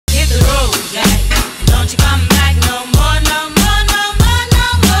Jack. Don't you come back no more, no more, no more, no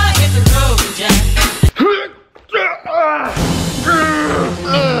more. Hit the road, Jack.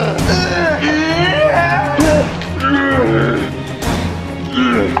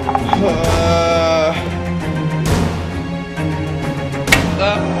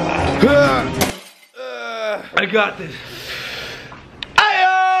 I got this.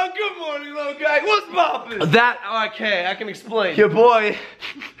 Hey, good morning, little guy. What's poppin'? That, okay, I can explain. Your boy,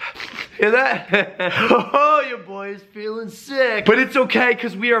 hear that? Oh, your boy is feeling sick. But it's okay,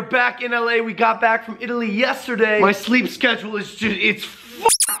 because we are back in LA. We got back from Italy yesterday. My sleep schedule is just, it's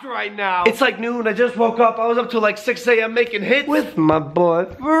f***ed right now. It's like noon, I just woke up. I was up till like 6 a.m. making hits with my boy,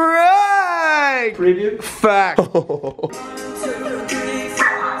 Frank. Preview? Fact.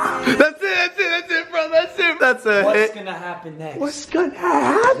 That's it, bro. That's it. That's it. What's gonna happen next? What's gonna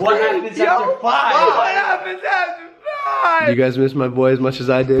happen? What happens after 5? What happens after 5? You guys miss my boy as much as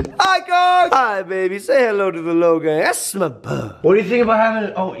I did? Hi, Gog. Hi, baby. Say hello to the Logan. That's my boy. What do you think about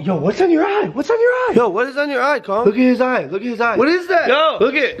having? Oh, yo, what's on your eye? What's on your eye? Yo, what is on your eye, Kong? Look at his eye. Look at his eye. What is that? Yo,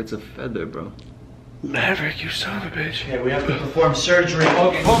 look at. It's a feather, bro. Maverick, you son of a bitch. Okay, we have to perform surgery.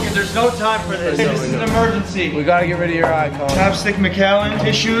 Logan, there's no time for this. This is an emergency. We gotta get rid of your eye, Kong. Chapstick, McAllen,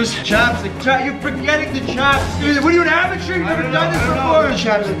 tissues, chapstick. You're forgetting the chapstick. What are you, an amateur? You've never done this before. Put the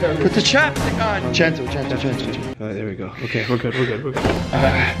chapstick there. Put the chapstick on. Gentle. All right, there we go. Okay, we're good.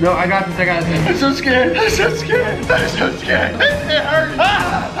 No, I got this. I'm so scared. It hurts.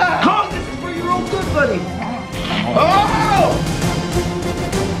 Kong, this is for your own good, buddy. Oh!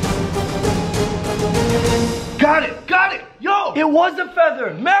 Got it! Yo! It was a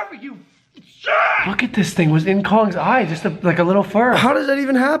feather! Maverick, you shit! Look at this thing, it was in Kong's eye, just like a little fur. How does that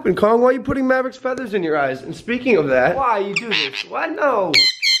even happen, Kong? Why are you putting Maverick's feathers in your eyes? And speaking of that, why you do this? Why no?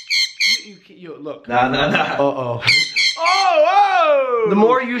 You look. Nah. Uh-oh. Oh! The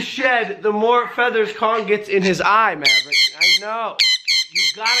more you shed, the more feathers Kong gets in his eye, Maverick. I know. You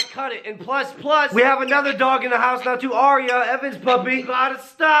gotta cut it. And plus, we have another dog in the house now too, Aria, Evan's puppy. You gotta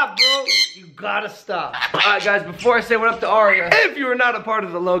stop, bro. You gotta stop. Alright, guys, before I say what up to Aria, if you are not a part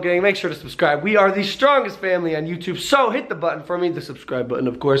of the Low Gang, make sure to subscribe. We are the strongest family on YouTube, so hit the button for me, the subscribe button,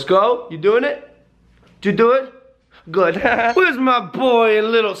 of course. Go. You doing it? Did you do it? Good. Where's my boy and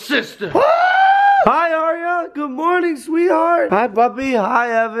little sister? Hi, Aria. Good morning, sweetheart. Hi, puppy.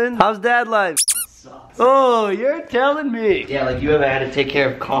 Hi, Evan. How's dad life? Oh, you're telling me. Yeah, like you ever had to take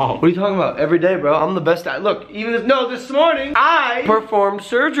care of Kong. What are you talking about? Every day, bro. I'm the best at. Look, even if, no, this morning, I performed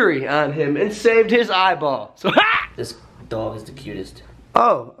surgery on him and saved his eyeball. So, ha! This dog is the cutest.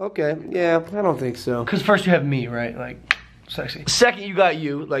 Oh, okay. Yeah, I don't think so. Because first you have me, right? Like, sexy. Second, you got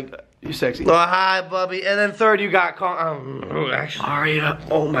you, like, you're sexy. Oh, hi, Bubby. And then third, you got Kong. Actually, Aria.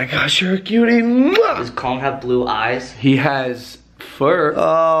 Oh my gosh, you're a cutie. Does Kong have blue eyes? He has fur.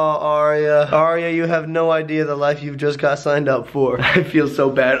 Oh, Aria, you have no idea the life you've just got signed up for. I feel so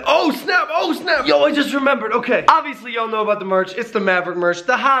bad. Oh snap, Yo, I just remembered, okay. Obviously, y'all know about the merch. It's the Maverick merch,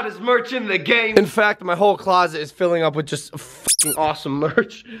 the hottest merch in the game. In fact, my whole closet is filling up with just fucking awesome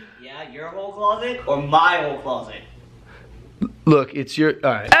merch. Yeah, your whole closet or my whole closet? Look, it's your,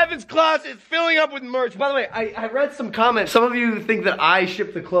 all right. Evan's closet is filling up with merch. By the way, I read some comments. Some of you think that I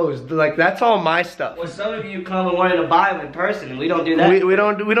ship the clothes. Like, that's all my stuff. Well, some of you come and wanted to buy them in person, and we don't do that. We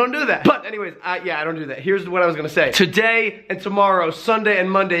don't do that. But anyways, yeah, I don't do that. Here's what I was gonna say. Today and tomorrow, Sunday and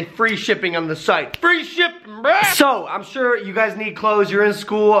Monday, free shipping on the site. Free shipping, bruh! So, I'm sure you guys need clothes. You're in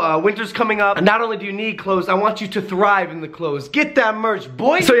school. Winter's coming up. And not only do you need clothes, I want you to thrive in the clothes. Get that merch,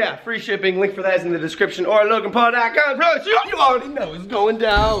 boy! So yeah, free shipping. Link for that is in the description or LoganPaul.com. Bro, you already know it's going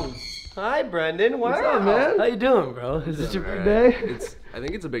down. Hi, Brendan. Wow. What's up, man? How you doing, bro? Is this your big day? I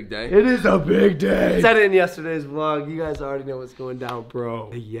think it's a big day. It is a big day. I said it in yesterday's vlog. You guys already know what's going down, bro.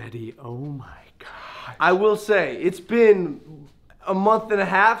 The Yeti. Oh my god. I will say, it's been a month and a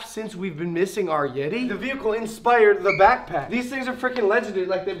half since we've been missing our Yeti. The vehicle inspired the backpack. These things are freaking legendary.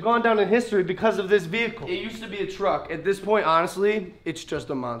 Like, they've gone down in history because of this vehicle. It used to be a truck. At this point, honestly, it's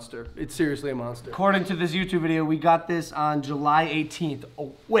just a monster. It's seriously a monster. According to this YouTube video, we got this on July 18th.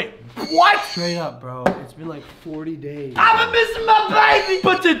 Oh, wait, what? Straight up, bro. It's been like 40 days. I've been missing my baby!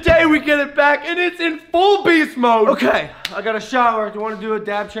 But today we get it back and it's in full beast mode. Okay, I got a shower. Do you want to do a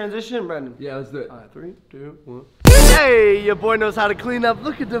dab transition, Brendan? Yeah, let's do it. All right, 3, 2, 1. Hey, your boy knows how to clean up.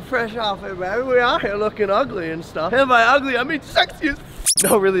 Look at the fresh outfit, man. We're out here looking ugly and stuff. And by ugly, I mean sexy as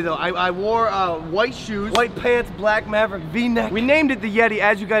No, really though. I wore white shoes, white pants, black Maverick V-neck. We named it the Yeti,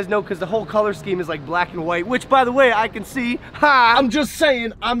 as you guys know, because the whole color scheme is like black and white, which, by the way, I can see. Ha! I'm just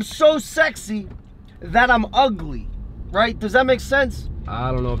saying, I'm so sexy that I'm ugly. Right? Does that make sense?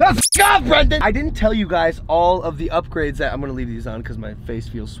 I don't know. Let's go, Brendan! I didn't tell you guys all of the upgrades that I'm gonna leave these on because my face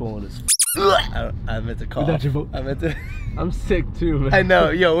feels swollen as I meant to cough. I meant to. I'm sick too, man. I know,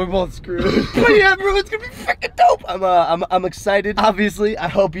 yo, we're both screwed. But yeah, bro, it's gonna be freaking dope. I'm excited. Obviously, I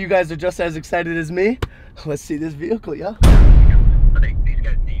hope you guys are just as excited as me. Let's see this vehicle, yo. These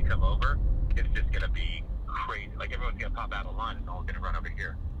guys need to come over. It's just gonna be crazy. Like everyone's gonna pop out of line and all gonna run over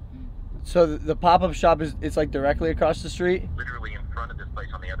here. So the pop-up shop it's like directly across the street. Literally in front of this place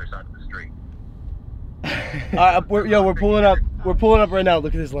on the other side of the street. We're pulling up. We're pulling up right now.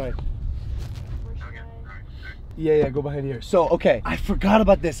 Look at this line. Yeah, go behind here. So, okay, I forgot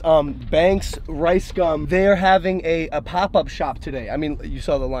about this. Banks, Rice Gum, they're having a pop-up shop today. I mean, you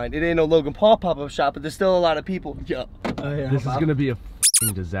saw the line. It ain't no Logan Paul pop-up shop, but there's still a lot of people. Yo. This is gonna be a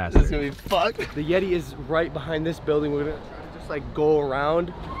f***ing disaster. This is gonna be fucked. The Yeti is right behind this building. We're gonna try to just like go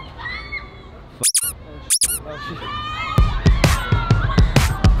around. Oh, shit.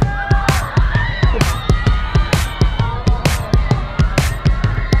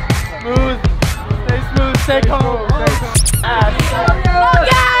 Smooth. Stay smooth. Stay calm.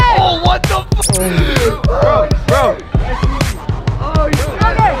 Oh, what the f? Bro. Oh, you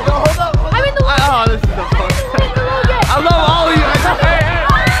got it. Yo, hold up. I'm in the Logan. Oh, this is the fun. I love all of you.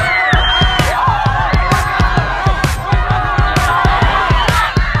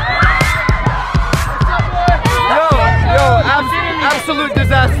 Absolute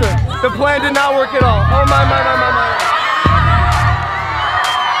disaster. The plan did not work at all. Oh my.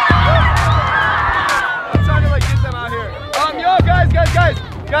 I'm trying to like get them out here. Yo, guys,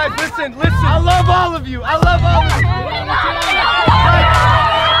 listen. I love all of you.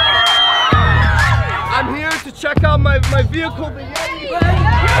 I'm here to check out my vehicle, the Yeti.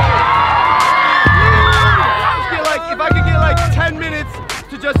 If I could get like 10 minutes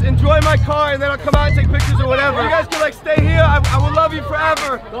to just enjoy my car and then I'll come out and take pictures or whatever. You guys can like stay here. I will love you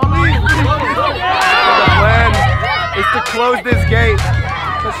forever. Don't leave. The plan is to close this gate.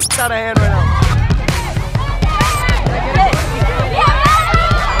 It's out of hand right now.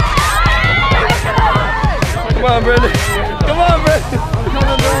 Come on, Brendan.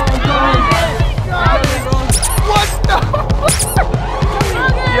 What the?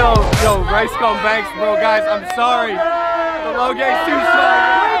 Yo, Rice Gum Banks, bro, guys, I'm sorry. The low gate's too strong.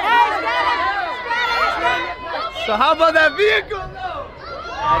 So how about that vehicle?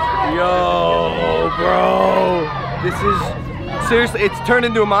 Yo, bro. This is, seriously, it's turned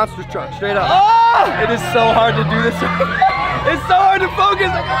into a monster truck, straight up. Oh! It is so hard to do this. It's so hard to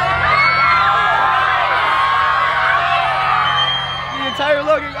focus. The entire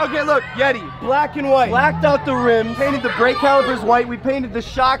Logan. Okay, look, Yeti, black and white. Blacked out the rims, painted the brake calipers white, we painted the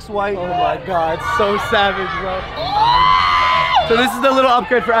shocks white. Oh my God, so savage, bro. So this is the little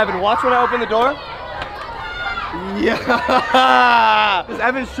upgrade for Evan. Watch when I open the door. Yeah. Because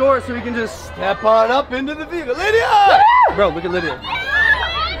Evan's short, so he can just step on up into the vehicle. Lydia! Bro, look at Lydia.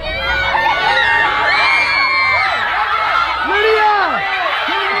 Lydia!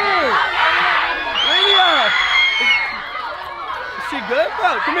 Is she good?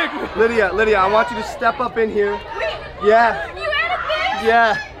 Bro, come here. Lydia, I want you to step up in here. Yeah.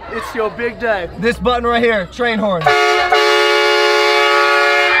 Yeah, it's your big day. This button right here, train horn.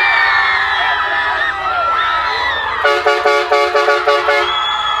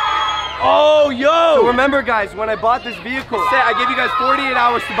 Oh, yo! So remember, guys, when I bought this vehicle, I gave you guys 48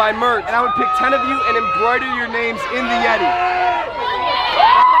 hours to buy merch, and I would pick 10 of you and embroider your names in the Yeti.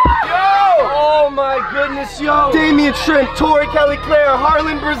 Yo! Oh my goodness, yo! Damian Shrimp, Tori Kelly Claire,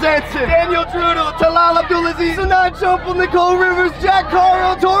 Harlan Brzezinski, Daniel Trudel, Talal Abdulaziz, Sanad Chopal, Nicole Rivers, Jack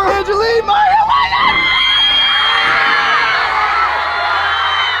Carl, Tora Angeline, Maya.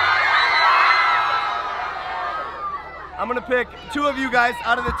 I'm gonna pick 2 of you guys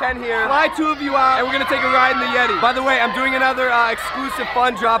out of the 10 here, fly 2 of you out, and we're gonna take a ride in the Yeti. By the way, I'm doing another exclusive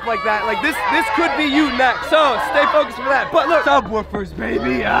fun drop like that. Like this could be you next. So stay focused for that. But look, subwoofers,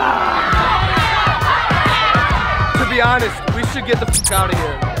 baby. To be honest, we should get the f out of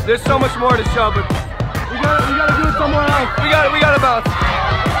here. There's so much more to show, but we gotta do it somewhere else. We gotta bounce.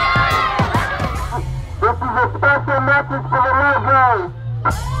 This is a special message for the Logan.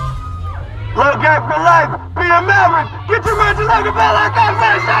 Logan for life, be a Maverick, get your merch at Logan Bella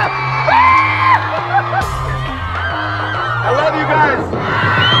Conversation! I love you guys.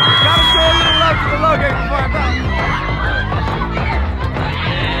 Gotta show a little love to the Logan before I bounce.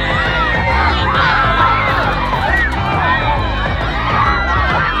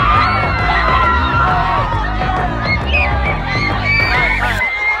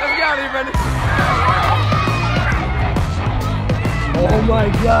 Let's get out of here, Brendan. Oh my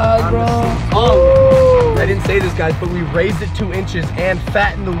God, bro. Oh, I didn't say this, guys, but we raised it 2 inches and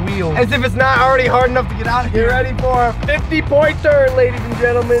fattened the wheels. As if it's not already hard enough to get out of here. Get ready for a 50-point turn, ladies and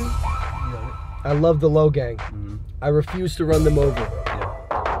gentlemen. I love the Logang. I refuse to run them over.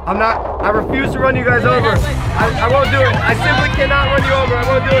 I refuse to run you guys over. I won't do it. I simply cannot run you over. I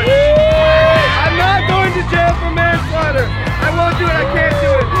won't do it. I'm not going to jail for manslaughter. I won't do it. I can't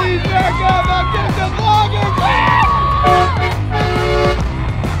do it. Please back up. I'm getting the vloggers.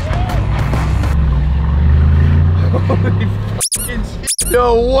 Holy fucking shit.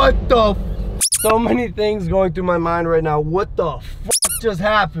 Yo, what the f? So many things going through my mind right now. What the f just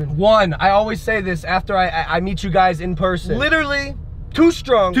happened? One, I always say this after I meet you guys in person. Literally, too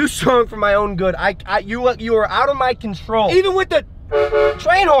strong for my own good. You are out of my control. Even with the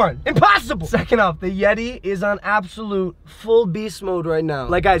train horn, impossible. Second off, the Yeti is on absolute full beast mode right now.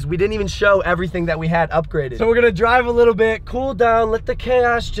 Like guys, we didn't even show everything that we had upgraded. So we're gonna drive a little bit, cool down, let the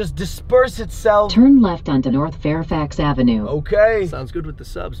chaos just disperse itself. Turn left onto North Fairfax Avenue. Okay. Sounds good with the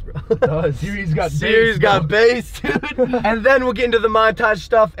subs, bro. It does. Series got bass, dude. And then we'll get into the montage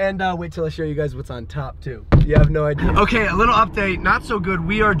stuff and wait till I show you guys what's on top too. You have no idea. Okay, a little update, not so good.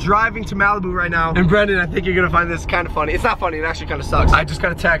 We are driving to Malibu right now. And Brendan, I think you're gonna find this kind of funny. It's not funny, it actually kind of sucks. I just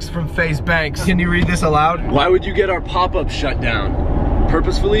got a text from FaZe Banks. Can you read this aloud? Why would you get our pop-up shut down?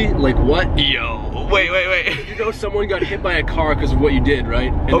 Purposefully? Like what? Yo. Wait. You know someone got hit by a car because of what you did,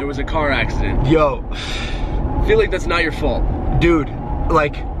 right? And there was a car accident. Yo. I feel like that's not your fault. Dude,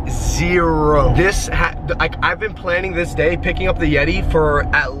 like zero. Like I've been planning this day, picking up the Yeti for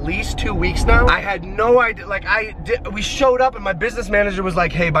at least 2 weeks now. I had no idea, like we showed up and my business manager was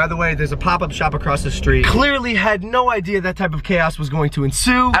like, hey, by the way, there's a pop-up shop across the street. Clearly had no idea that type of chaos was going to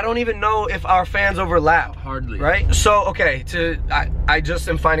ensue. I don't even know if our fans overlap. Hardly. Right? So, okay, I just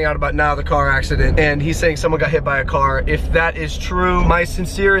am finding out about now the car accident and he's saying someone got hit by a car. If that is true, my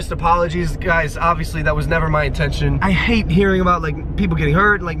sincerest apologies. Guys, obviously that was never my intention. I hate hearing about like people getting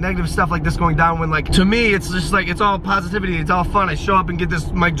hurt and like negative stuff like this going down when like, to me, it's just like, it's all positivity, it's all fun. I show up and get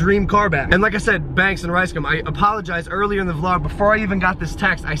my dream car back. And like I said, Banks and Ricegum, I apologized earlier in the vlog before I even got this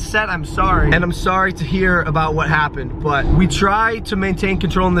text. I said I'm sorry, and I'm sorry to hear about what happened, but we try to maintain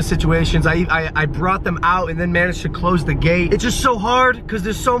control in the situations. I brought them out and then managed to close the gate. It's just so hard because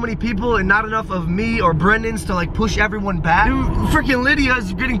there's so many people and not enough of me or Brendan's to like push everyone back. Dude, freaking Lydia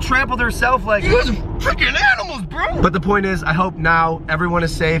is getting trampled herself like, you guys are freaking animals, bro. But the point is, I hope now everyone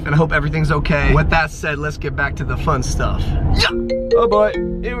is safe and I hope everything's okay. With that said, let's get back to the fun stuff. Yeah. Oh boy,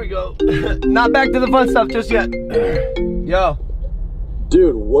 here we go. Not back to the fun stuff just yet. Yo.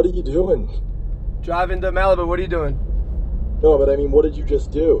 Dude, what are you doing? Driving to Malibu, what are you doing? No, but I mean, what did you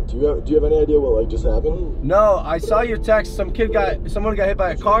just do? Do you have any idea what like just happened? No, I saw your text. Someone got hit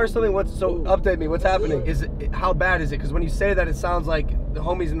by a car or something. So update me. What's happening? How bad is it? Because when you say that, it sounds like the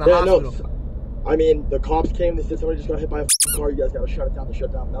homie's in the hospital. No, I mean, the cops came. They said somebody just got hit by a car. You guys got to shut it down. To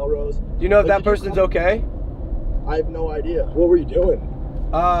shut down Melrose. Do you know if that person's okay? I have no idea. What were you doing?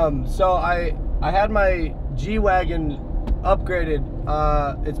 So I had my G-Wagon upgraded.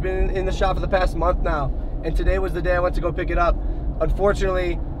 It's been in the shop for the past month now. And today was the day I went to go pick it up.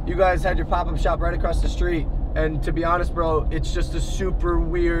 Unfortunately, you guys had your pop-up shop right across the street. And to be honest, bro, it's just a super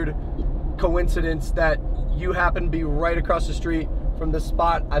weird coincidence that you happen to be right across the street from the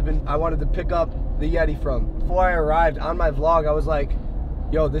spot I wanted to pick up the Yeti from. Before I arrived on my vlog, I was like,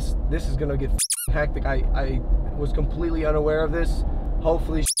 yo, this is gonna get hectic. I was completely unaware of this.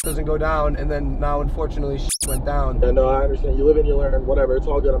 Hopefully doesn't go down, and then now unfortunately went down. Yeah, no, I understand. You live and you learn, whatever. It's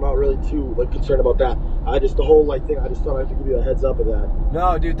all good. I'm not really too like concerned about that. The whole like thing, I just thought I had to give you a heads up of that.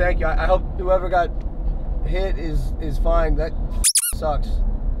 No, dude, thank you. I hope whoever got hit is fine. That sucks.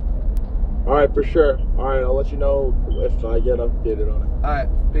 All right, for sure. All right, I'll let you know if I get updated on it. All right,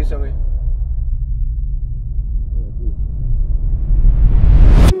 peace, homie.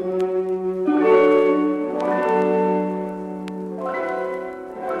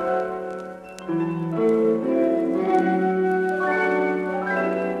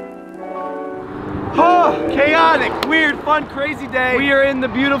 Chaotic, weird, fun, crazy day. We are in the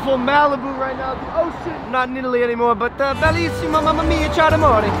beautiful Malibu right now, the ocean. I'm not in Italy anymore, but bellissimo, mamma mia, ciao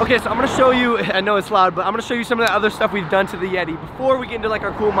d'amore. Okay, so I'm gonna show you, I know it's loud, but I'm gonna show you some of the other stuff we've done to the Yeti before we get into like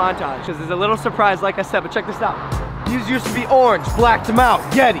our cool montage, because there's a little surprise, like I said, but check this out. These used to be orange, blacked them out,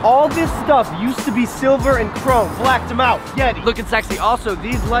 Yeti. All this stuff used to be silver and chrome, blacked them out, Yeti. Looking sexy. Also,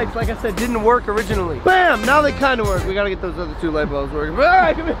 these lights, like I said, didn't work originally. Bam, now they kind of work. We gotta get those other two light bulbs working. All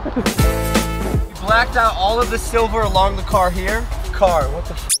right, come here. Blacked out all of the silver along the car here. What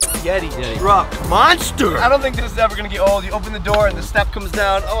the f? Yeti truck monster. I don't think this is ever gonna get old. You open the door and the step comes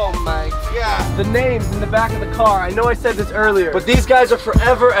down. Oh my God. The names in the back of the car. I know I said this earlier, but these guys are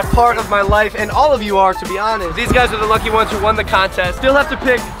forever a part of my life, and all of you are, to be honest. These guys are the lucky ones who won the contest. Still have to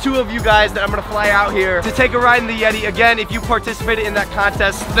pick 2 of you guys that I'm gonna fly out here to take a ride in the Yeti. Again, if you participated in that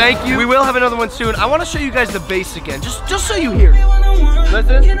contest, thank you. We will have another one soon. I wanna show you guys the bass again, just so you hear it.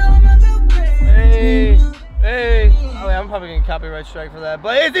 Listen. Hey, hey. Oh, yeah, I'm probably gonna copyright strike for that,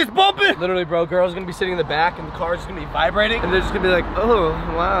 but it's bumping. Literally, bro, girls gonna be sitting in the back and the car's just gonna be vibrating, and they're just gonna be like, oh,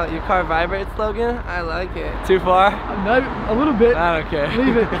 wow, your car vibrates, Logan? I like it. Too far? A little bit. I don't care.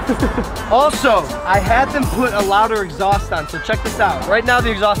 Leave it. Also, I had them put a louder exhaust on, so check this out. Right now,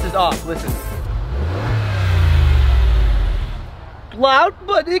 the exhaust is off. Listen. Loud,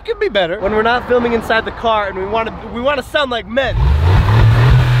 but it could be better when we're not filming inside the car and we want to sound like men.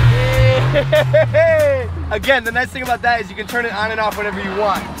 Again, the nice thing about that is you can turn it on and off whenever you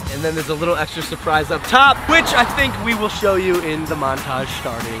want. And then there's a little extra surprise up top, which I think we will show you in the montage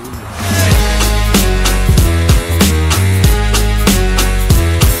starting now.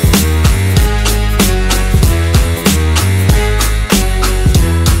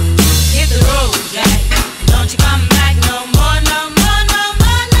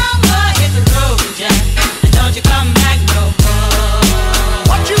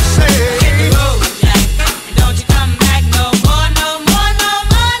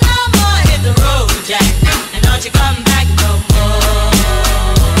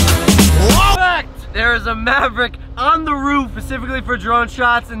 A Maverick on the roof specifically for drone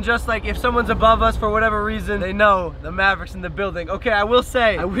shots, and just like if someone's above us for whatever reason, they know the Maverick's in the building. Okay, I will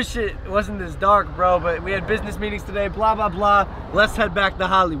say, I wish it wasn't this dark, bro, but we had business meetings today, blah, blah, blah. Let's head back to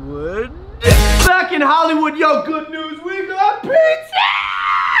Hollywood. Back in Hollywood, yo, good news, we got pizza!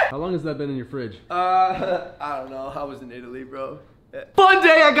 How long has that been in your fridge? I don't know, I was in Italy, bro. Fun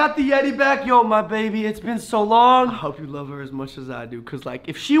day, I got the Yeti back. Yo, my baby, it's been so long. I hope you love her as much as I do, because like,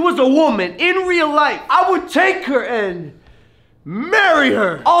 if she was a woman in real life, I would take her and marry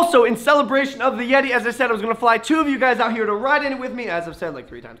her. Also, in celebration of the Yeti, as I said, I was gonna fly 2 of you guys out here to ride in it with me, as I've said like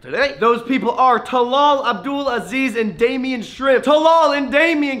 3 times today. Those people are Talal, Abdul Aziz, and Damien Shrimp. Talal and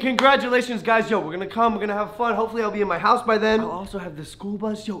Damien, congratulations, guys. Yo, we're gonna come, we're gonna have fun. Hopefully I'll be in my house by then. I'll also have the school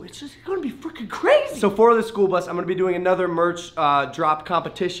bus. Yo, it's just gonna be freaking crazy. So for the school bus, I'm gonna be doing another merch drop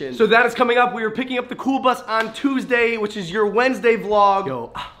competition. So that is coming up. We are picking up the cool bus on Tuesday, which is your Wednesday vlog.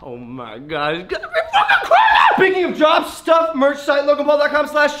 Yo, oh my God, it's gonna be fucking crazy. Speaking of drop stuff, merch site,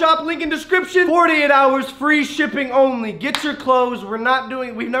 loganpaul.com/shop, link in description. 48 hours, free shipping only. Get your clothes.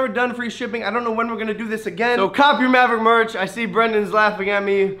 We've never done free shipping. I don't know when we're gonna do this again. So cop your Maverick merch. I see Brendan's laughing at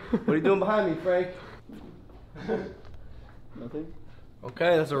me. What are you doing behind me, Frank? Nothing.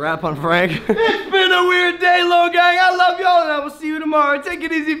 Okay, that's a wrap on Frank. It's been a weird day, Low Gang. I love y'all, and I will see you tomorrow. Take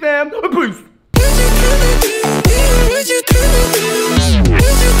it easy, fam. Peace.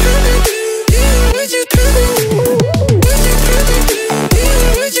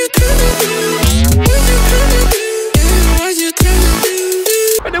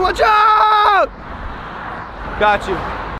 Watch out! Got you.